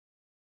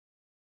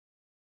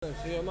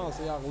man. Hell no,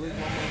 so y'all can listen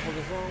to my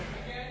motherfucking song.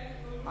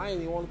 I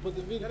ain't even want to put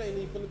the video. That ain't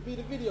even finna be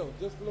the video.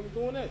 Just for them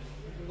doing that.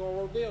 You can go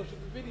on Rodale, shoot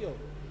the video.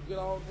 Get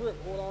all drip,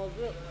 hold all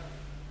drip.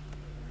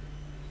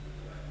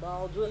 Buy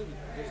all drip.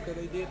 Just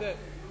because they did that.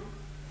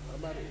 I'm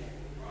about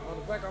to, on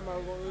the fact, I'm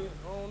not going to,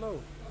 I don't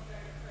know.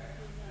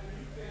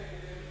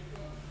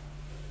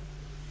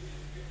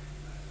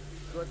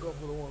 Draco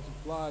for the ones who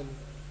fly.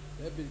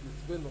 That bitch gets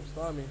spin, don't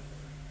start me.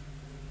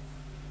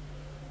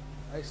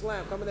 Hey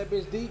Slam, come in that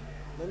bitch deep.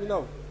 Let me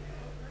know.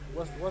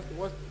 What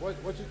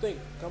you think?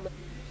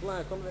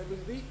 Slam, come in that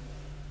bitch deep.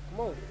 Come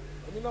on,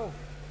 let me know.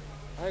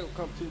 I ain't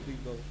gonna come too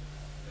deep though,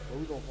 but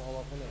we gonna fall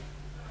off on that.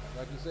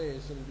 Like you said,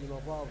 it shouldn't be no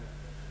problem.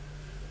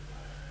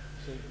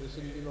 It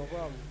shouldn't be no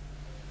problem.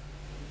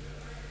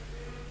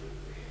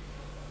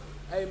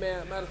 Hey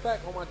man, matter of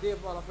fact, on my dead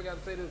fault, I forgot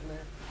to say this, man.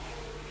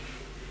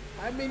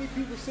 How many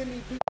people send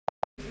me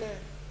beats, man?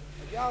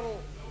 If y'all don't,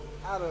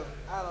 out of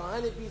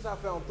 100 beats, I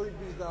found 3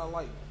 beats that I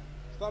like.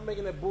 Stop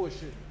making that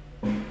bullshit.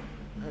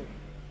 Hey,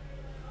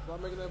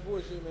 stop making that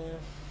bullshit, man.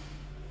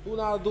 Who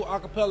know how to do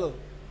acapella?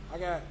 I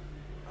got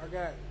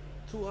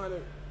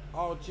 200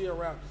 all chill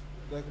raps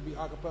that can be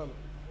acapella.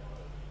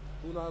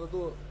 Who know how to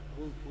do it?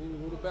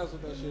 Who the best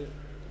with that shit?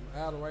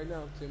 Add it right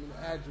now. Tell me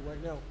to add you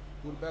right now.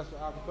 Who the best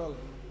with acapella?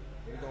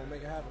 We gonna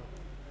make it happen.